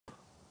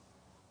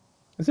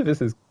As if it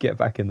says get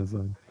back in the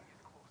zone.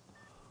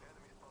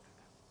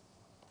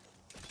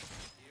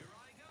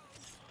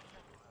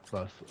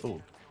 Nice.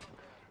 Oh.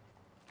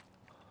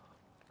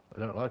 I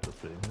don't like us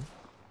being here.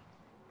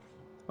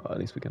 Oh, at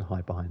least we can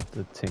hide behind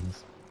the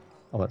tings.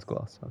 Oh, that's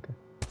glass. Okay.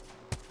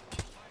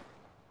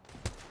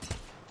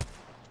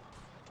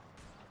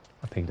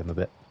 I pinged him a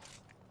bit.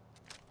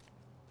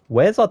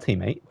 Where's our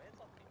teammate?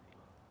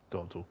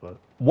 Don't talk about it.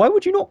 Why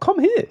would you not come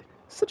here?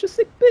 Such a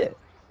sick bit.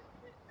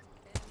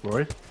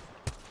 Rory?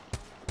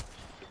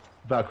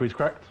 Valkyrie's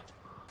cracked.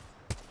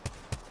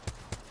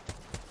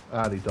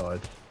 And he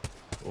died.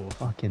 Awesome.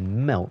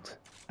 Fucking melt.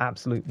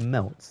 Absolute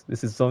melt.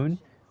 This is zone.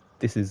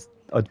 This is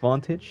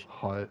advantage.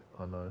 Height,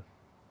 I know.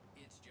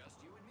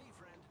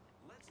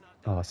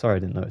 Oh, sorry I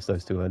didn't notice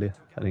those two earlier.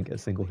 I didn't get a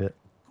single hit.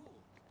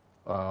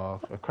 A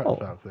cracked Oh.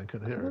 Valkyrie,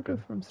 couldn't hear I'll it go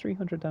again. from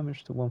 300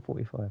 damage to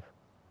 145.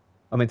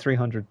 I mean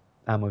 300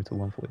 ammo to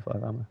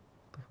 145 ammo. What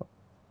the fuck?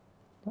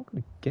 I'm not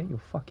gonna get your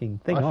fucking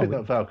thing, I are think we?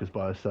 that Valkyrie's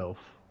by herself.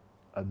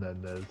 And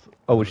then there's...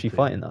 Oh, was she team.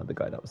 fighting that, the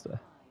guy that was there?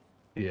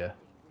 Yeah.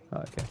 Oh,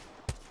 okay.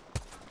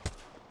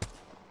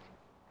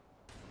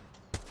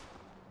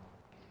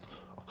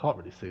 I can't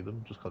really see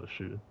them, just kind of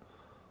shooting.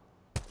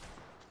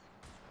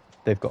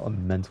 They've got a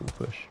mental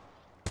push.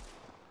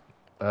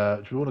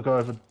 Do we want to go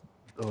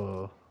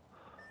over...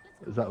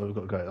 is that where we've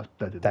got to go? That's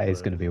dead in That the is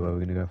zone, going to be isn't where it?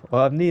 we're going to go.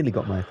 Well, I've nearly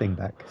got my thing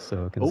back,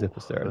 so I can zip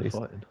us there at they're least.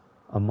 fighting.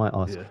 I might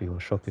ask Yeah. for your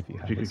shop if you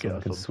have you it, could so get I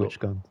us can on switch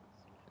top. guns.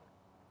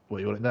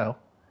 What, you want it now?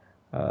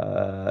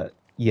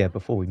 Yeah,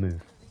 before we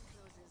move.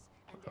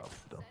 Oh,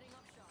 done.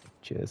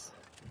 Cheers.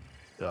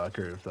 Yeah, I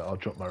agree with that. I'll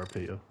drop my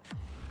repeater.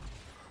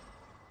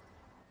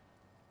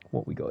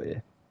 What we got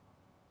here?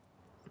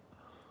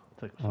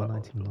 Take a flat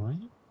one, to be honest.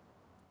 R99?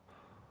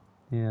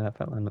 Yeah, that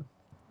felt like...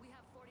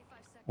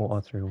 Or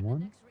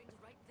R301?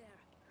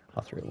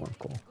 R301,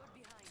 cool.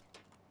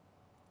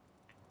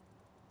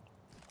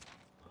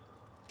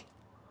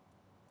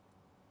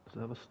 Does it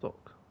have a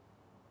stock?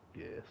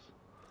 Yes.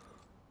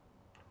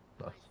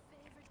 Nice.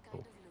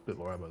 Cool. Bit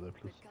more ammo though,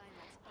 please.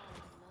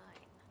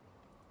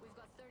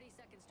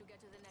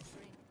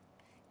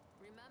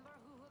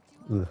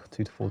 Ugh,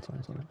 2 to 4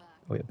 times on it.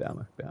 Oh yeah, bit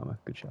ammo, bit ammo.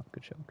 Good shot,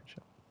 good shot, good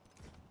shot.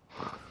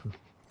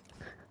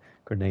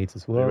 Grenades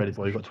as Are well. you ready,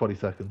 boy? You've got 20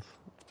 seconds.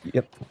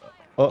 Yep.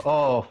 Oh,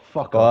 Oh,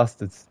 fuck off.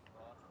 bastards.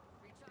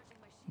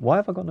 Why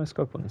have I got no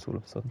scope on this all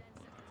of a sudden?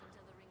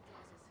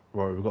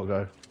 Rory, we've got to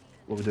go.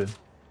 What are we doing?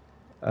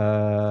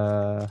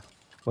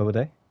 Where were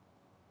they?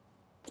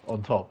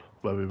 On top,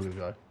 where we were going to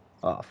go.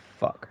 Oh,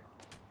 fuck.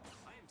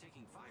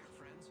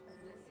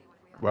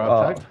 We're out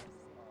Oh. tagged?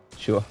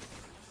 Sure.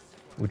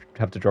 We'd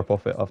have to drop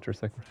off it after a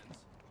second.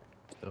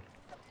 Yep.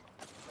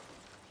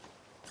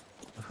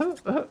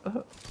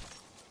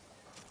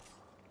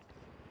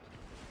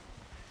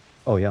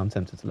 Oh yeah, I'm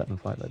tempted to let them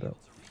fight like that.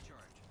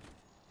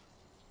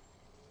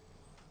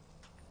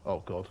 Oh,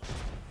 God.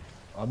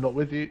 I'm not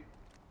with you.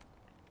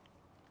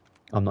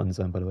 I'm not in the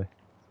zone, by the way.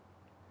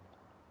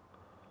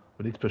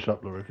 We need to push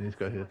up, Laura. We need to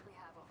go here.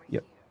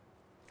 Yep.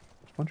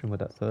 I was wondering where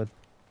that third...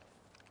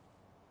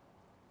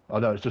 Oh,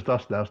 no, it's just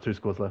us now. There's 2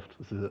 squads left.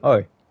 This is it.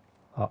 Oh.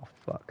 Oh,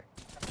 fuck.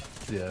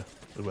 Yeah,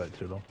 we waited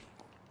too long.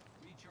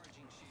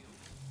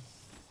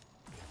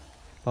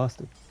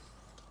 Bastard.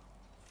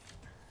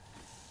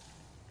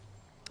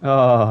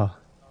 Ah.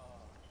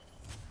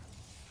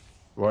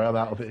 Rory, I'm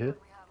out of it here.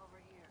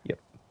 Yep.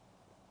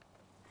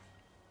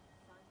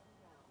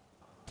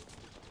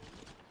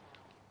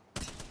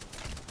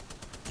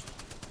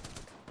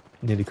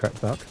 Nearly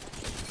cracked back.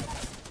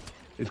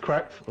 It's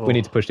cracked. Oh, We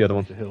need to push the other I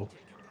one. need to heal.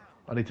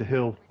 I need to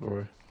heal,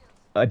 Rory.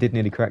 I did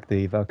nearly crack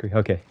the Valkyrie.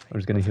 Okay, I'm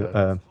just gonna heal.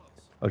 Okay.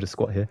 I'll just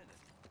squat here.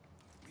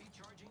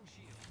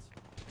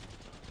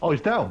 Oh,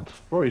 he's downed.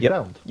 Rory, he's Yep.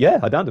 downed. Yeah,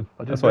 I downed him.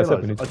 I That's didn't why I said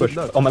realise. we need to I push.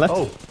 didn't know. On my left.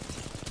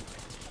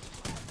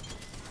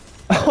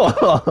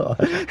 Oh,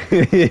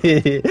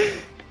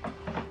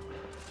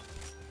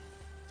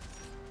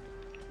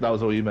 that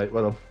was all you, mate.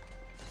 Well done.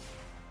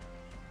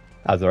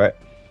 That's alright.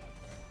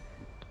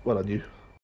 Well done, you.